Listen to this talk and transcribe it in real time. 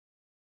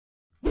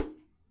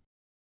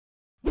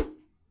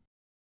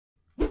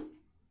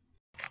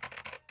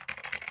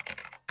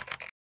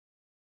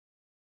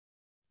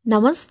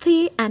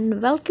Namaste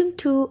and welcome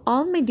to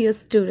all my dear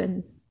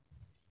students.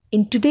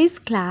 In today's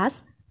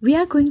class, we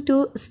are going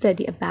to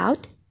study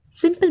about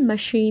simple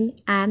machine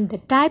and the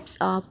types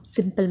of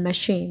simple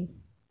machine.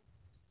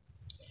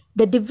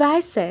 The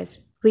devices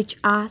which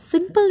are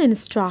simple in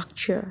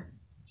structure,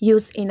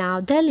 used in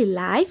our daily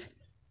life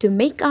to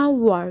make our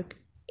work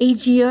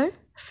easier,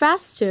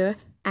 faster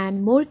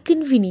and more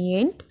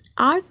convenient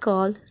are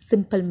called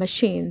simple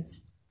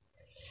machines.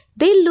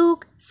 They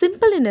look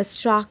simple in a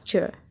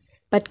structure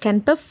but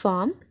can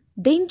perform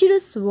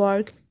dangerous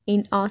work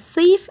in a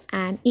safe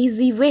and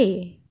easy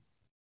way.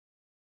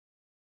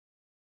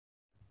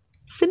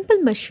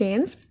 Simple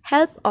machines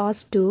help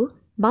us to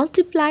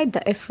multiply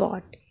the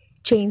effort,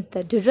 change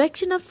the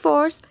direction of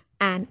force,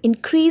 and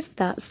increase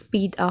the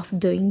speed of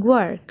doing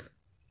work.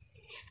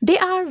 They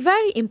are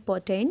very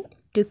important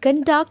to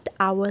conduct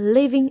our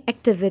living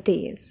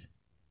activities.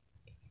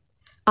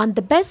 On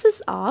the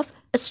basis of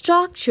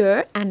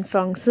structure and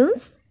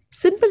functions,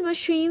 simple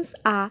machines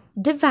are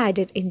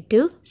divided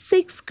into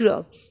 6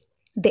 groups.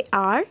 They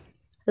are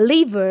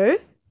lever,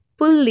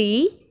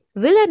 pulley,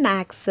 wheel and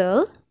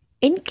axle,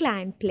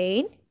 inclined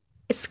plane,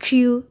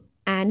 screw,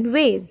 and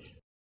wedge.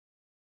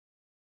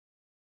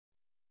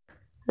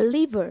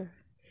 Lever.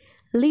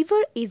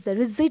 Lever is a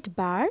rigid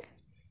bar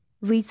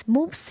which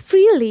moves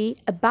freely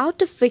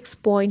about a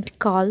fixed point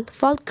called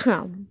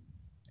fulcrum.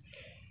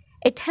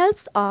 It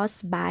helps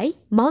us by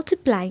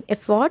multiplying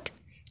effort,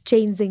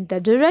 changing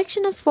the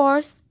direction of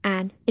force,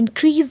 and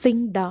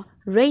increasing the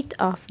rate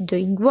of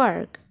doing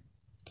work.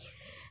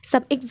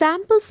 Some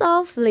examples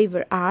of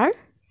lever are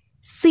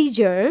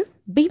scissor,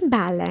 beam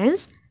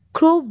balance,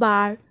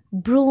 crowbar,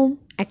 broom,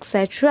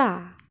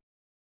 etc.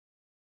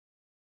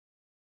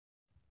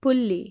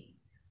 Pulley.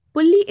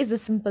 Pulley is a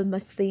simple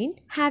machine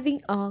having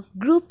a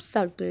grooved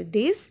circular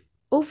disc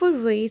over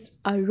which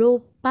a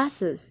rope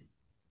passes.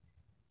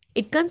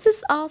 It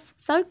consists of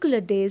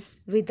circular disc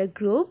with a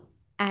groove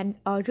and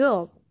a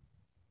rope.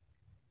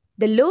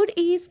 The load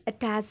is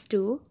attached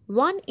to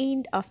one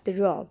end of the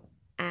rope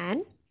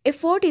and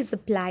effort is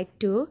applied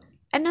to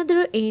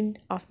another end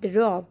of the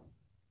rope.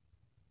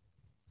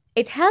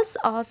 It helps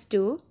us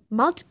to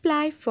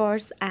multiply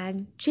force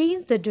and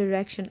change the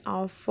direction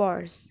of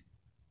force.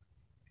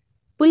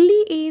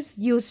 Pulley is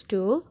used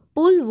to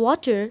pull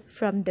water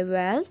from the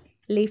well,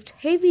 lift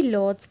heavy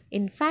loads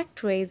in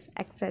factories,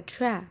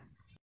 etc.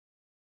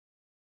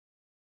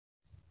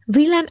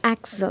 Wheel and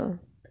axle.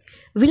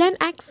 Wheel and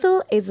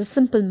axle is a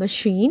simple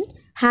machine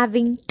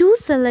having 2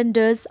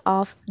 cylinders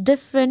of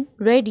different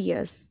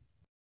radius.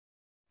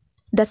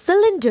 The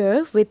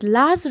cylinder with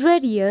large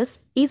radius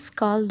is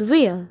called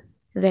wheel,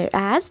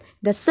 whereas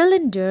the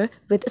cylinder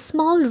with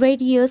small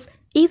radius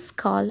is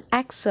called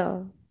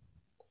axle.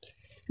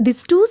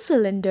 These 2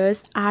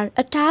 cylinders are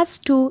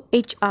attached to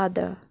each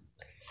other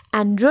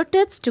and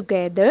rotates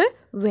together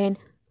when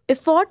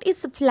effort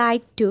is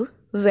applied to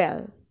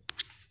wheel.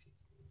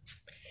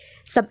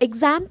 Some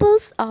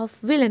examples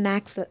of wheel and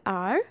axle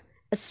are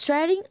a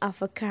steering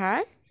of a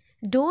car,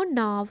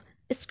 doorknob,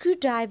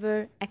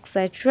 screwdriver,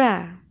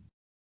 etc.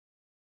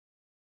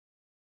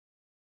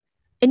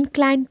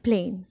 Inclined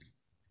plane.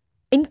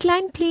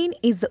 Inclined plane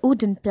is a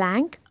wooden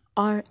plank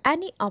or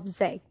any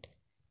object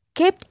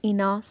kept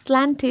in a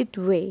slanted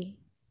way.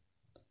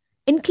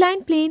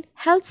 Inclined plane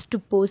helps to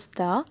push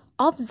the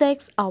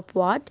objects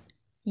upward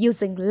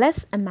using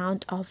less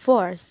amount of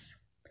force.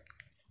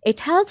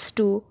 It helps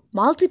to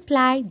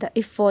multiply the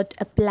effort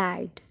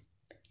applied.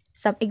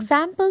 Some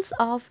examples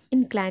of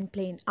inclined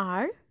plane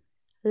are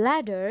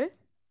ladder,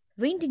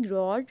 winding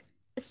rod,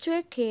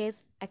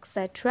 staircase,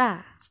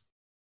 etc.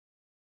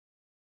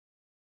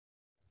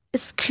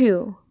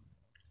 Screw.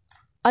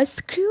 A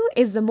screw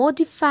is a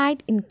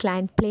modified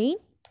inclined plane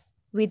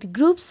with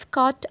grooves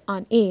cut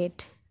on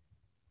it.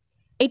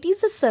 It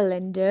is a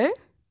cylinder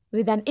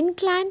with an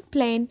inclined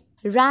plane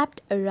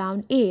wrapped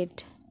around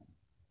it.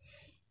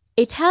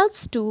 It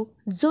helps to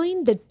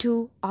join the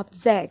 2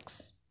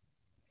 objects.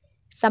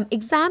 Some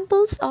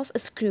examples of a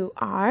screw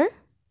are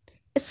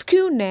a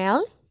screw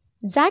nail,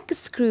 jack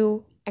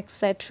screw,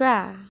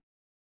 etc.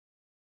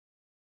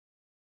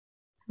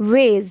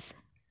 Wedge.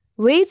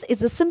 Wedge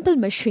is a simple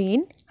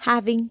machine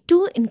having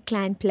 2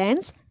 inclined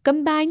planes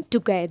combined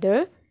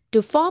together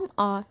to form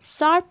a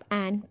sharp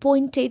and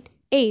pointed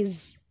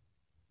edge.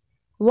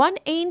 One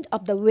end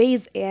of the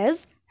wedge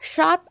is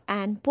sharp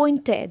and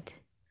pointed,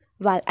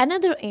 while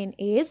another end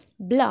is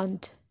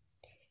blunt.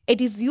 It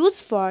is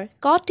used for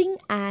cutting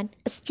and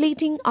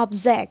splitting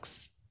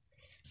objects.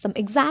 Some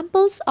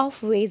examples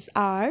of wedge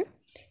are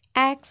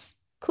axe,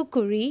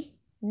 kukri,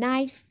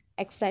 knife,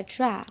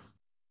 etc.